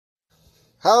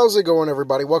How's it going,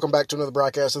 everybody? Welcome back to another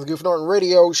broadcast of the Goof Norton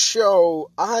Radio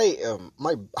Show. I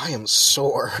am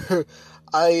sore.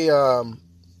 I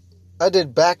I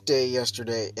did back day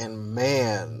yesterday, and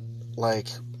man, like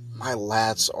my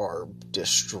lats are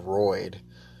destroyed.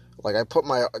 Like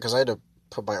because I had to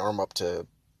put my arm up to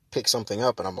pick something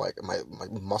up, and I'm like my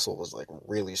muscle was like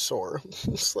really sore.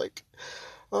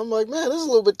 I'm like, man, this is a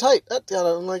little bit tight.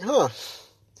 I'm like, huh.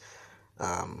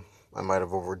 I might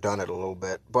have overdone it a little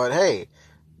bit, but hey.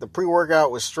 The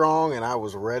pre-workout was strong and I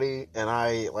was ready, and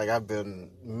I've been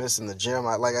missing the gym.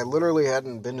 I literally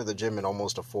hadn't been to the gym in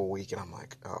almost a full week, and I'm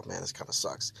like, oh man, this kind of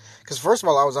sucks. Because first of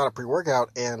all, I was out of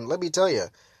pre-workout, and let me tell you,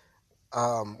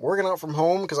 working out from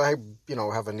home, because I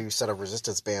have a new set of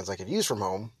resistance bands I could use from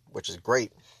home, which is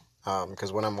great.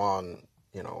 Because when I'm on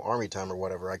army time or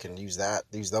whatever, I can use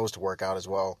those to work out as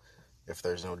well if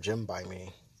there's no gym by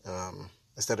me.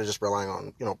 Instead of just relying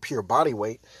on pure body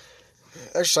weight.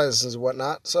 Exercises and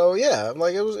whatnot. So yeah,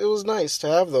 like it was nice to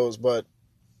have those, but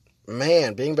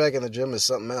man, being back in the gym is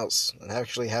something else, and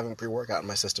actually having pre-workout in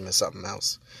my system is something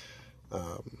else.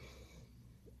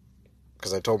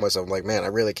 Because I told myself, like, man, I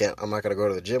really can't. I'm not going to go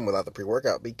to the gym without the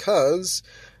pre-workout, because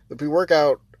the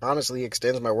pre-workout honestly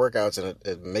extends my workouts, and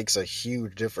it makes a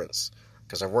huge difference.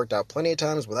 Because I've worked out plenty of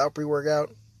times without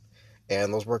pre-workout,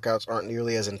 and those workouts aren't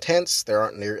nearly as intense. They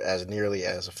aren't nearly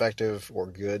as effective or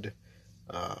good.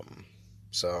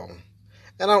 So,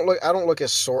 and I don't look at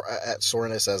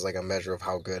soreness as like a measure of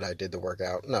how good I did the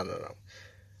workout. No.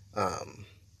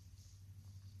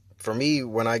 For me,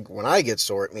 when I get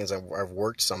sore, it means I've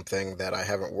worked something that I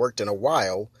haven't worked in a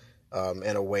while,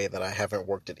 in a way that I haven't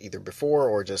worked it either before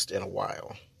or just in a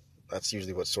while. That's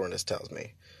usually what soreness tells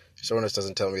me. Soreness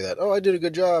doesn't tell me that, oh, I did a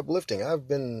good job lifting. I've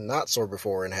been not sore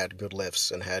before and had good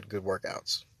lifts and had good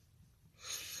workouts.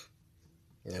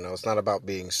 It's not about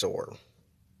being sore.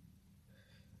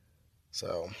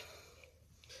 So,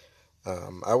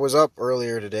 I was up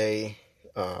earlier today,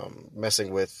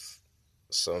 messing with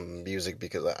some music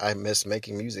because I miss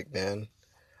making music, man.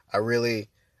 I really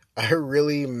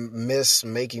miss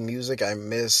making music. I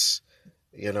miss,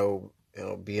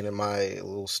 being in my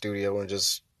little studio and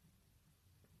just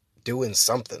doing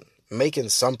something, making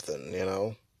something,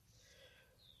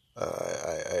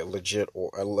 I legit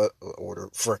order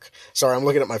frick. Sorry, I'm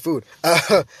looking at my food.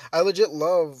 I legit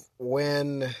love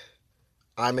when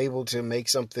I'm able to make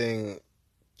something,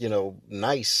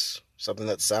 nice, something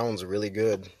that sounds really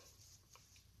good.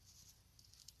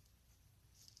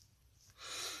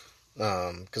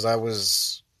 Because I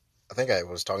think I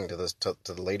was talking to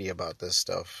the lady about this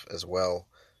stuff as well.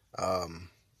 And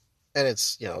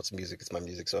it's music, it's my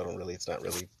music, so it's not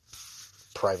really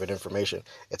private information.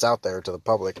 It's out there to the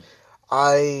public.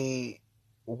 I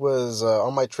was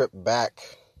on my trip back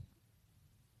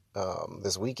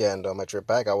this weekend. On my trip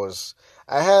back, I was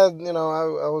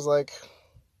like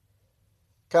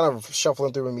kind of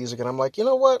shuffling through my music, and I'm like, you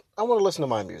know what? I want to listen to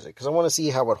my music because I want to see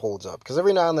how it holds up. Because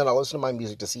every now and then I'll listen to my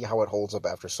music to see how it holds up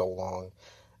after so long,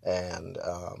 and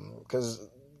because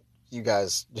you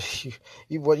guys,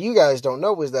 what you guys don't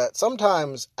know is that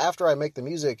sometimes after I make the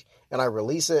music and I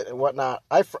release it and whatnot,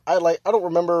 I don't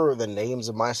remember the names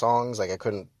of my songs. Like I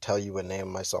couldn't tell you a name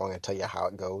of my song and tell you how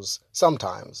it goes.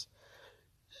 Sometimes,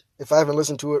 if I haven't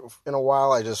listened to it in a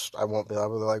while, I won't be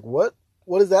able to like, what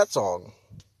is that song?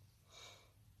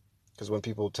 Because when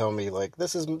people tell me like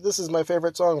this is my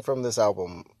favorite song from this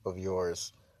album of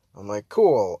yours, I'm like,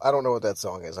 cool. I don't know what that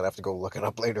song is. I'd have to go look it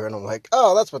up later, and I'm like,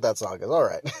 oh, that's what that song is. All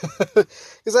right,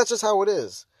 because that's just how it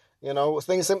is.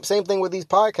 Same thing with these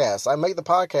podcasts. I make the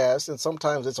podcast, and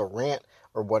sometimes it's a rant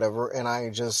or whatever,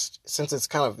 and since it's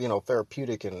kind of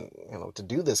therapeutic and to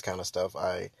do this kind of stuff,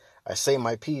 I say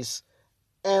my piece,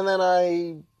 and then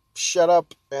I shut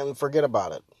up and forget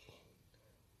about it.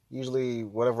 Usually,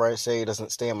 whatever I say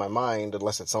doesn't stay in my mind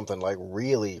unless it's something like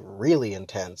really, really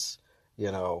intense,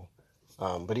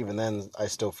 But even then, I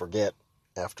still forget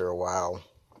after a while.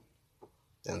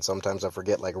 And sometimes I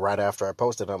forget, like, right after I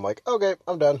post it. I'm like, okay,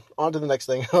 I'm done. On to the next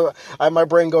thing. My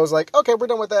brain goes like, okay, we're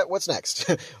done with that. What's next?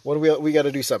 What do we got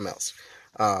to do something else.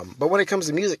 But when it comes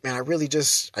to music, man, I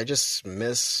just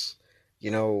miss,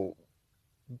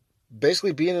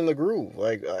 basically being in the groove.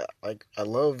 I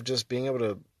love just being able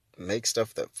to make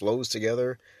stuff that flows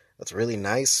together. That's really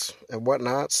nice and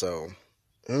whatnot. So,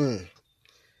 it's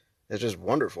just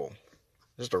wonderful.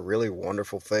 Just a really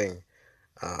wonderful thing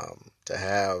to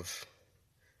have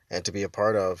and to be a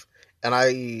part of. And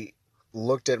I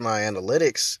looked at my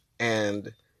analytics,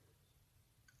 and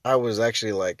I was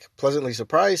actually like pleasantly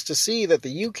surprised to see that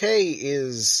the UK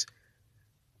is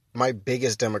my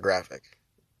biggest demographic.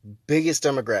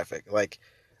 Like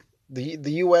the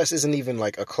U.S. isn't even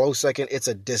like a close second; it's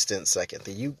a distant second.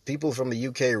 People from the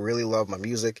UK really love my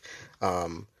music,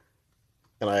 and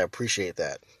I appreciate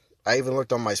that. I even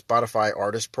looked on my Spotify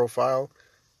artist profile,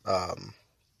 um,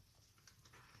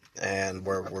 and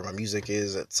where my music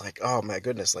is. It's like, oh my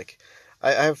goodness, like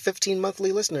I have 15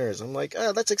 monthly listeners. I'm like,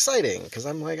 oh, that's exciting because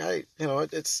I'm like,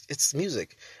 it's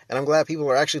music, and I'm glad people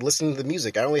are actually listening to the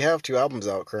music. I only have 2 albums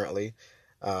out currently.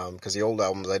 Because the old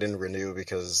albums I didn't renew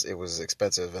because it was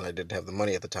expensive and I didn't have the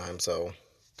money at the time, so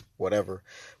whatever.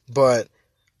 But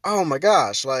oh my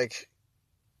gosh, like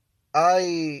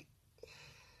I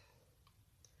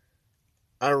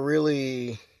I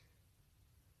really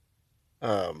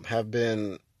have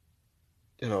been,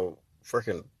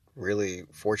 freaking really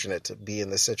fortunate to be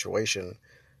in this situation.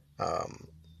 Um,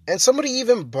 and somebody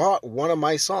even bought one of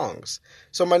my songs.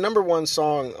 So my number one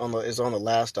song is on the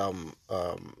last album,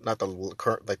 not the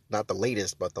current, like not the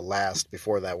latest, but the last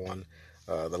before that one,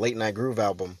 the Late Night Groove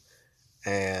album,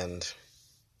 and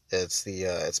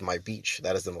it's My Beach.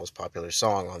 That is the most popular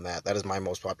song on that. That is my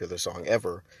most popular song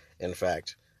ever, in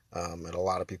fact, and a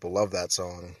lot of people love that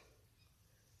song.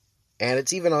 And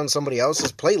it's even on somebody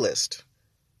else's playlist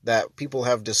that people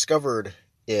have discovered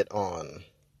it on.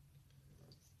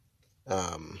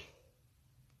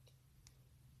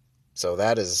 So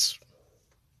that's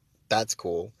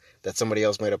cool that somebody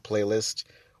else made a playlist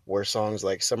where songs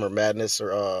like Summer Madness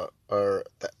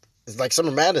it's like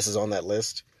Summer Madness is on that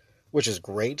list, which is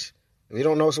great. If you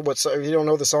don't know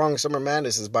the song Summer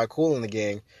Madness is by Kool and the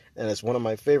Gang, and it's one of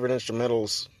my favorite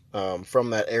instrumentals from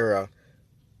that era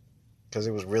because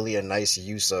it was really a nice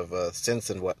use of synthesizers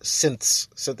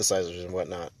and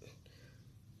whatnot.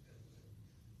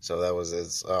 So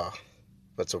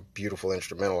that's a beautiful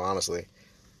instrumental, honestly.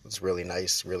 It's really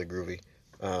nice, really groovy.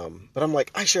 But I'm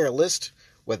like, I share a list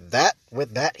with that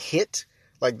hit.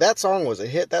 Like, that song was a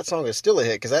hit. That song is still a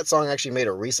hit because that song actually made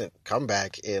a recent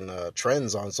comeback in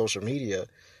trends on social media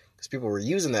because people were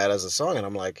using that as a song. And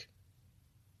I'm like,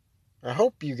 I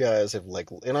hope you guys have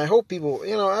and I hope people,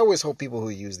 I always hope people who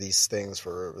use these things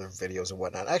for their videos and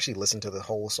whatnot actually listen to the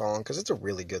whole song because it's a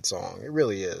really good song. It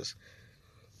really is.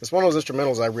 It's one of those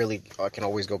instrumentals I can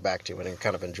always go back to and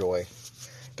kind of enjoy.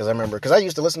 Because I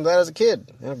used to listen to that as a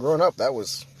kid. Growing up, that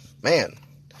was the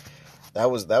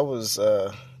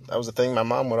thing I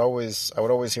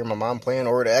would always hear my mom playing,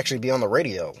 or to actually be on the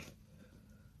radio.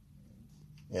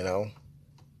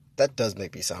 That does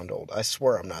make me sound old. I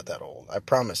swear I'm not that old. I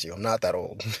promise you, I'm not that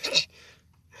old.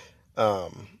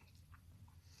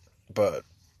 But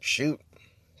shoot,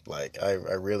 like I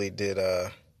really did.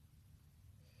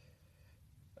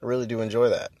 I really do enjoy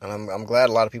that, and I'm glad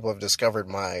a lot of people have discovered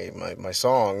my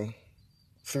song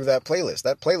through that playlist.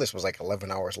 That playlist was like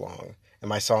 11 hours long, and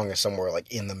my song is somewhere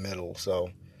like in the middle. So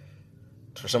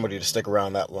for somebody to stick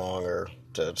around that long or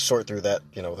to sort through that,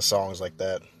 the songs like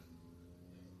that,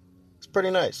 it's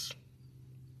pretty nice.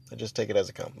 I just take it as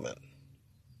a compliment.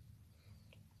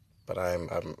 But I'm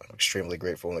extremely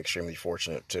grateful and extremely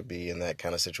fortunate to be in that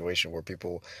kind of situation where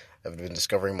people have been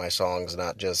discovering my songs,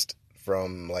 not just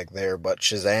from like there, but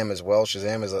Shazam as well.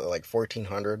 Shazam is at like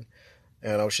 1,400.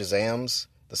 Shazam's,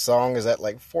 the song is at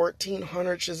like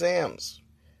 1,400 Shazams.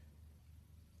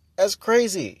 That's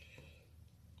crazy.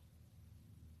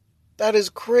 That is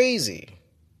crazy.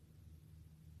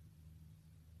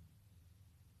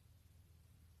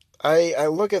 I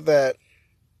look at that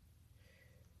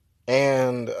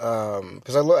and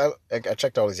because I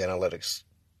checked all these analytics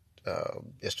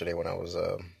yesterday when I was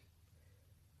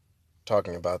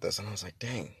talking about this, and I was like,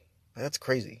 dang, that's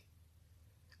crazy.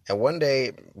 And one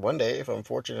day, if I'm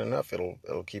fortunate enough,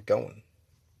 it'll keep going.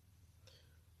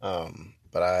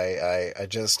 But I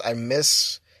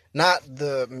miss not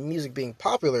the music being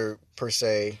popular per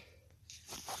se,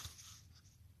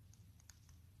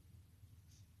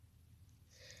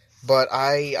 but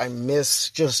I miss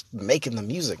just making the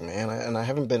music, man. And I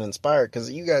haven't been inspired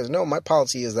because you guys know my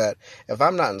policy is that if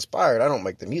I'm not inspired, I don't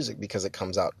make the music because it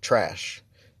comes out trash,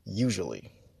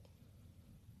 usually.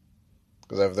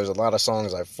 Because there's a lot of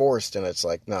songs I've forced, and it's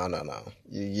like, no.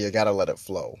 You gotta let it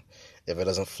flow. If it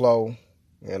doesn't flow,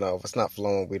 if it's not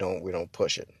flowing, we don't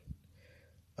push it.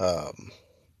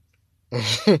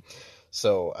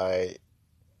 So I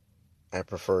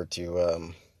prefer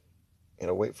to,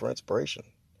 wait for inspiration.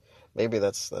 Maybe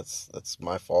that's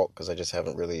my fault because I just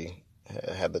haven't really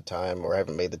had the time, or I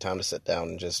haven't made the time to sit down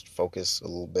and just focus a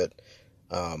little bit.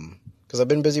 Because I've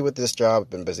been busy with this job, I've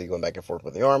been busy going back and forth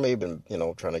with the Army, been,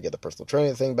 trying to get the personal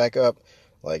training thing back up.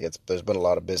 Like, there's been a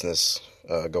lot of business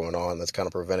going on that's kind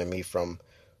of preventing me from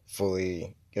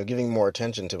fully, giving more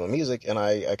attention to my music, and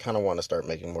I kind of want to start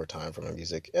making more time for my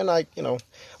music. And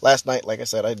last night, like I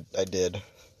said, I did.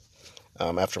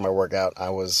 After my workout, I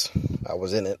was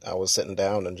in it. I was sitting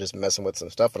down and just messing with some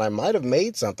stuff, and I might have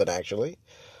made something actually,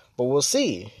 but we'll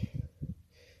see.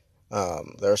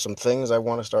 There are some things I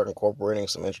want to start incorporating,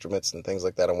 some instruments and things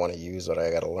like that I want to use, but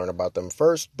I got to learn about them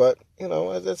first. But you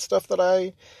know, it's stuff that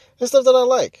I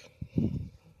like.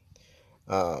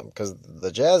 Because the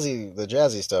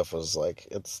jazzy stuff was like,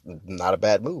 it's not a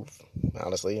bad move,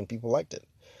 honestly, and people liked it.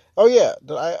 Oh yeah,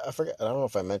 I forget. I don't know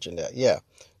if I mentioned that. Yeah,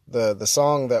 the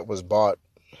song that was bought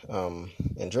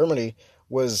in Germany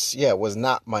was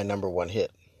not my number one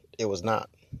hit. It was not,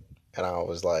 and I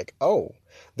was like, oh,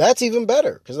 that's even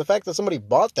better because the fact that somebody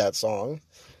bought that song,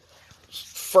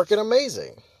 freaking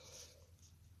amazing.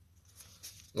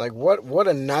 Like what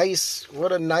a nice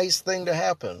thing to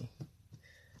happen.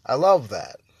 I love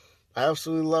that. I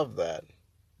absolutely love that.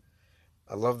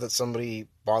 I love that somebody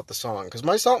bought the song because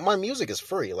my music is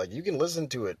free. Like you can listen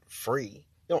to it free.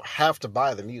 You don't have to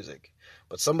buy the music,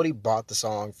 but somebody bought the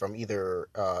song from either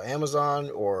Amazon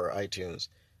or iTunes,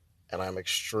 and I'm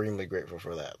extremely grateful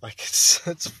for that. Like it's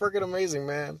freaking amazing,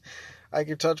 man. I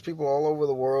can touch people all over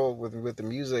the world with the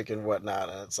music and whatnot,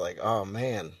 and it's like, oh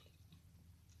man.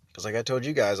 Because like I told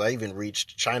you guys, I even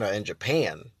reached China and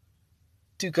Japan,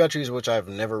 two countries which I've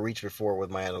never reached before with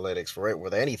my analytics for it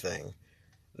with anything.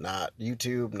 Not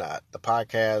YouTube, not the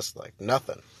podcast, like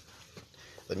nothing.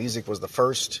 The music was the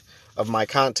first of my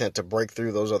content to break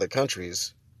through those other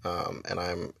countries, and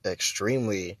I'm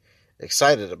extremely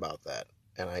excited about that.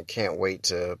 And I can't wait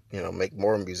to, make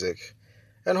more music,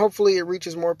 and hopefully it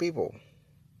reaches more people,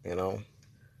 you know.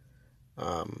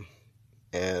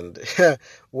 And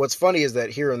what's funny is that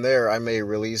here and there I may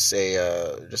release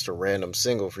just a random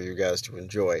single for you guys to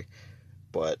enjoy,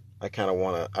 but I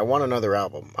want another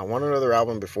album. I want another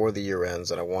album before the year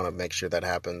ends, and I want to make sure that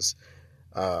happens.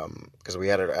 Because we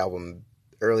had an album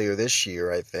earlier this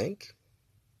year, I think.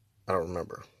 I don't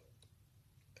remember.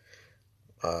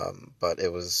 But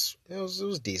it was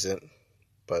decent.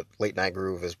 But Late Night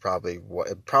Groove is probably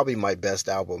my best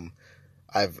album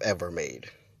I've ever made.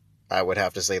 I would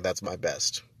have to say that's my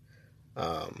best.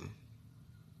 And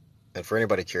for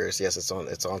anybody curious, yes, it's on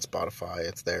Spotify.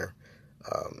 It's there.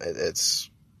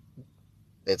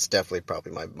 It's definitely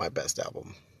probably my best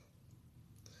album.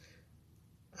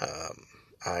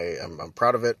 I'm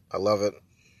proud of it. I love it.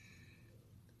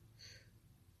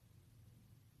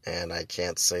 And I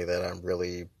can't say that I'm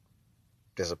really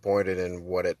disappointed in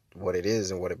what it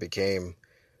is and what it became.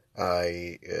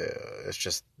 It's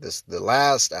just the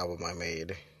last album I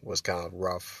made was kind of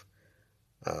rough.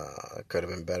 It could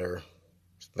have been better.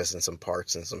 Missing some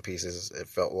parts and some pieces. It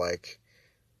felt like,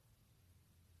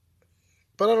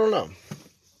 but I don't know.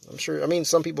 I'm sure. I mean,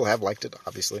 some people have liked it,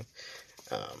 obviously.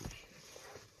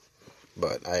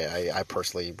 But I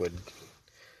personally would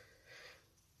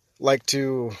like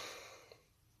to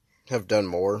have done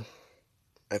more,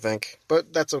 I think.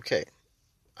 But that's okay.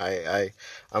 I'm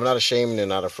not ashamed and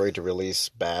not afraid to release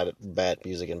bad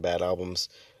music and bad albums.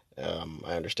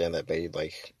 I understand that may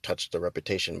touch the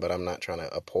reputation, but I'm not trying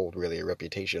to uphold really a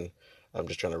reputation. I'm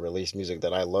just trying to release music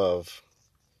that I love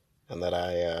and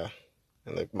that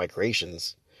my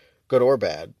creations, good or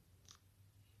bad.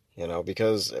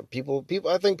 Because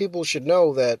I think people should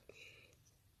know that,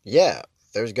 yeah,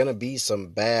 there's gonna be some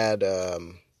bad,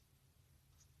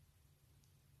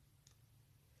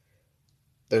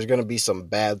 there's gonna be some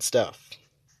bad stuff.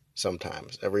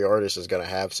 Sometimes every artist is gonna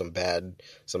have some bad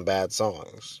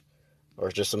songs, or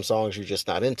just some songs you're just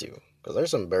not into. Because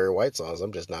there's some Barry White songs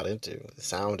I'm just not into. The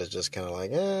sound is just kind of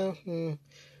like, you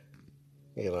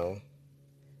know.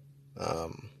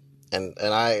 And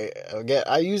I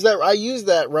use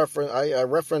that reference. I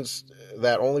referenced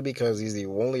that only because he's the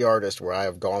only artist where I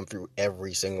have gone through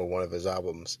every single one of his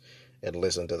albums and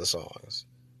listened to the songs.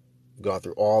 I've gone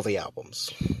through all the albums.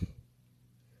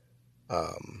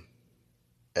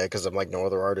 Because I'm like, no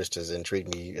other artist has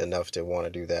intrigued me enough to want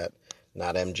to do that.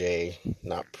 Not MJ,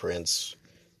 not Prince,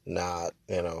 not,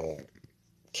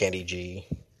 Kenny G,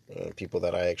 people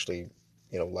that I actually,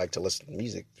 like to listen to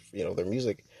music, their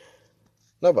music.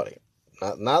 Nobody.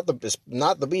 Not the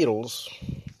Beatles,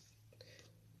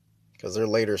 because their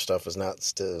later stuff is not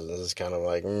still, is kind of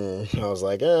like, I was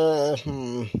like, I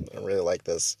don't really like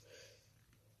this.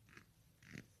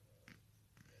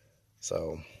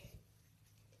 So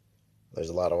there's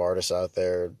a lot of artists out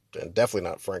there, and definitely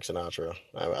not Frank Sinatra.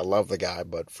 I love the guy,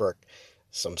 but frick,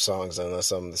 some songs and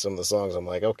some of the songs I'm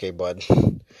like, okay, bud.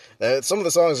 Some of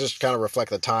the songs just kind of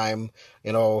reflect the time,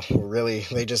 really,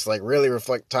 they just really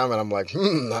reflect time, and I'm like,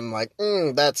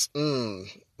 that's,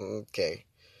 okay.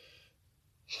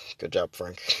 Good job,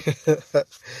 Frank.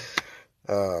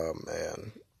 Oh,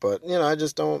 man. But, I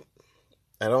just don't,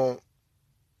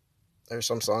 there's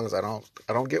some songs I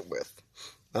don't get with.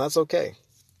 And that's okay.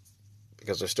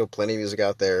 Because there's still plenty of music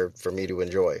out there for me to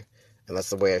enjoy. And that's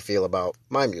the way I feel about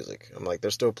my music. I'm like,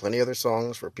 there's still plenty of other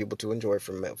songs for people to enjoy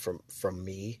from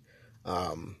me.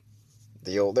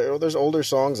 There's older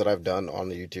songs that I've done on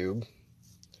the YouTube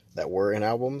that were in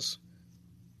albums.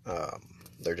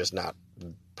 They're just not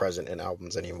present in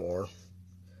albums anymore.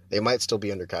 They might still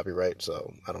be under copyright,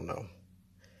 so I don't know.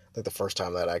 I think the first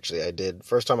time I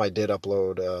did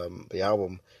upload the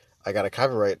album, I got a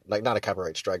copyright, like not a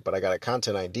copyright strike, but I got a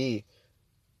content ID,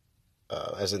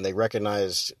 as in they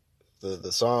recognized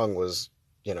the song was,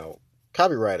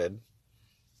 copyrighted,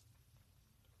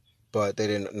 but they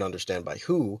didn't understand by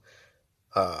who.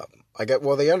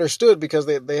 They understood because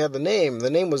they had the name. The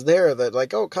name was there that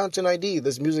like, oh, content ID,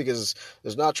 this music is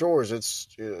not yours.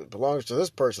 It belongs to this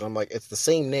person. I'm like, it's the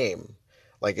same name.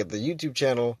 Like at the YouTube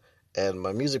channel and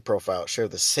my music profile share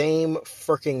the same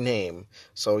freaking name.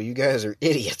 So you guys are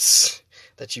idiots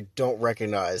that you don't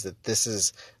recognize that this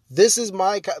is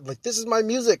my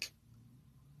music.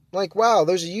 Like, wow,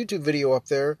 there's a YouTube video up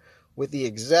there with the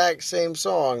exact same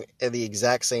song and the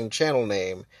exact same channel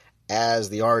name as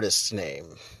the artist's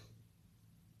name.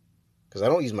 Because I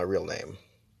don't use my real name.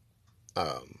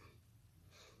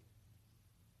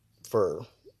 For,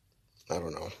 I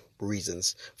don't know,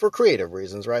 reasons. For creative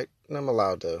reasons, right? And I'm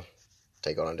allowed to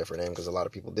take on a different name because a lot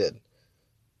of people did.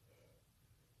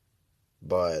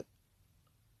 But,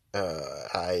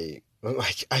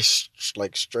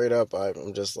 straight up,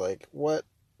 I'm just like, what?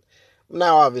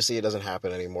 Now, obviously, it doesn't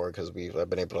happen anymore because I've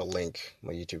been able to link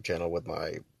my YouTube channel with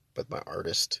my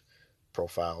artist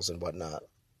profiles and whatnot.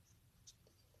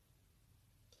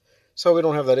 So we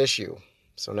don't have that issue.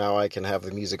 So now I can have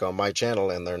the music on my channel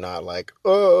and they're not like,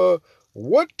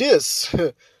 what this?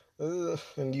 And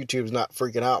YouTube's not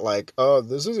freaking out like,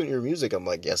 this isn't your music. I'm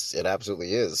like, yes, it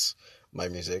absolutely is my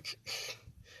music.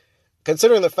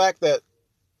 Considering the fact that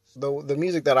the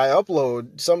music that I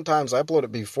upload, sometimes I upload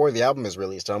it before the album is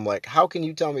released. I'm like, how can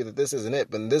you tell me that this isn't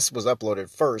it when this was uploaded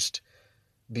first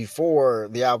before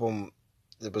the album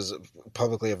it was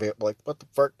publicly available? Like, what the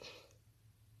fuck?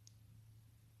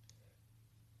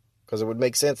 Because it would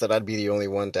make sense that I'd be the only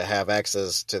one to have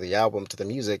access to the album, to the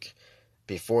music,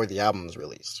 before the album's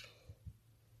released.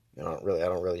 I don't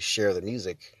really share the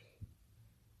music.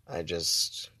 I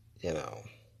just, I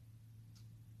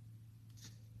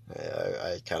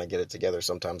kind of get it together.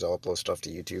 Sometimes I'll upload stuff to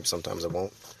YouTube, sometimes I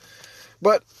won't.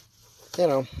 But,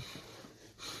 I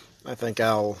think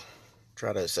I'll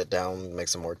try to sit down, make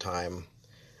some more time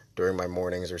during my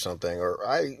mornings or something. Or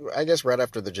I guess right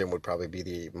after the gym would probably be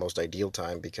the most ideal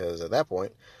time because at that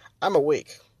point, I'm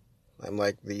awake. I'm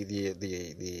like, the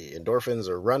endorphins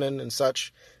are running and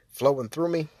such, flowing through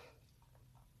me.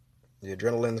 The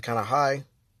adrenaline's kind of high.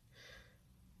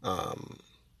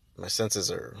 My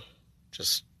senses are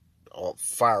just all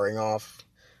firing off,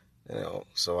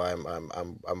 so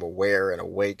I'm aware and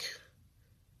awake.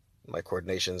 My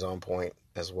coordination's on point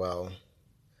as well.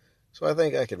 So I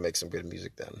think I could make some good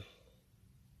music then.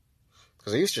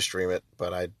 Because I used to stream it,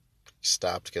 but I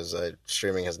stopped because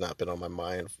streaming has not been on my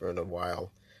mind for a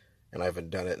while. And I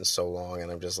haven't done it in so long,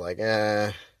 and I'm just like,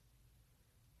 I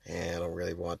don't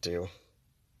really want to.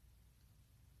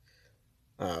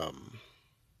 Because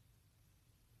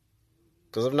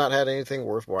I've not had anything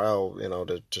worthwhile,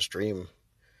 to stream.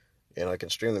 I can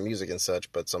stream the music and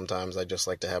such, but sometimes I just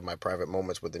like to have my private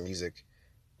moments with the music.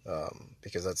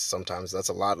 Because that's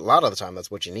a lot of the time,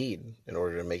 that's what you need in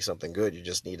order to make something good. You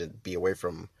just need to be away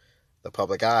from the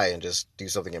public eye and just do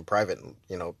something in private and,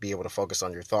 be able to focus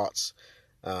on your thoughts.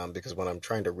 Because when I'm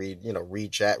trying to read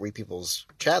people's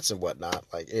chats and whatnot,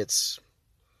 like it's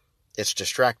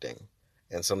distracting.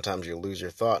 And sometimes you lose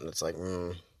your thought and it's like,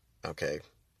 okay.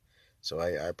 So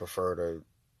I prefer to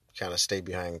kind of stay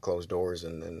behind closed doors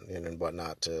and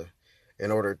whatnot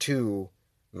in order to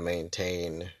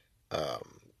maintain,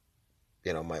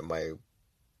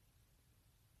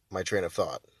 my train of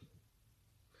thought.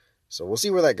 So we'll see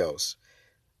where that goes.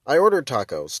 I ordered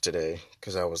tacos today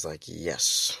because I was like,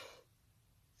 yes.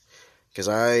 Because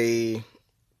I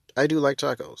do like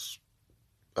tacos.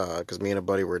 Because me and a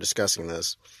buddy were discussing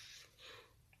this.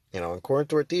 And corn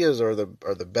tortillas are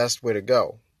the best way to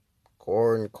go.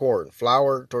 Corn.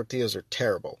 Flour tortillas are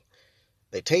terrible.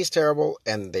 They taste terrible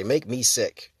and they make me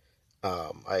sick.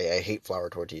 I hate flour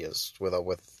tortillas with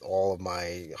all of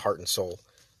my heart and soul.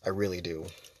 I really do.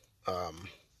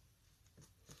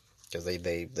 Because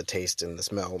the taste and the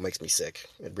smell makes me sick.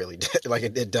 It really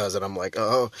it does, and I'm like,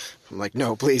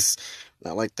 no, please,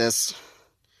 not like this.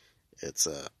 It's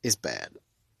bad.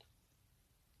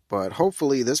 But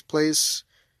hopefully this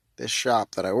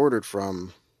shop that I ordered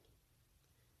from,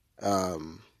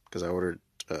 because I ordered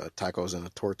tacos and a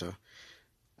torta.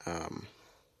 Um,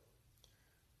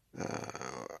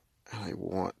 I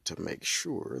want to make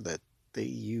sure that they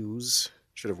use.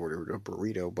 Should have ordered a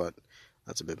burrito, but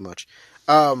that's a bit much.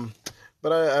 Um,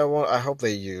 but I hope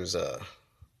they use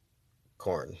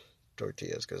corn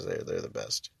tortillas because they're the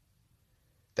best.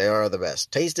 They are the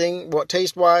best.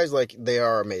 Taste wise, like they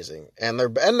are amazing, and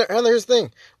and here's the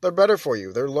thing, they're better for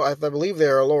you. I believe they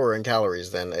are lower in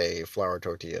calories than a flour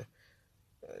tortilla.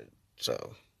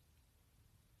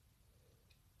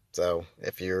 So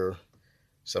if you're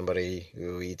somebody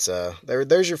who eats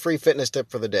there's your free fitness tip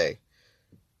for the day.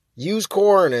 Use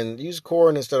corn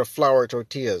instead of flour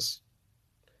tortillas.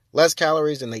 Less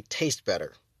calories and they taste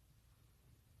better.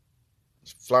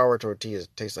 Flour tortillas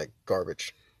taste like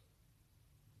garbage.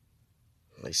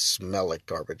 They smell like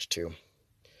garbage too.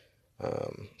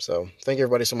 So thank you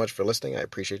everybody so much for listening. I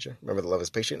appreciate you. Remember that love is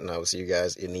patient, and I will see you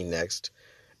guys in the next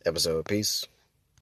episode. Peace.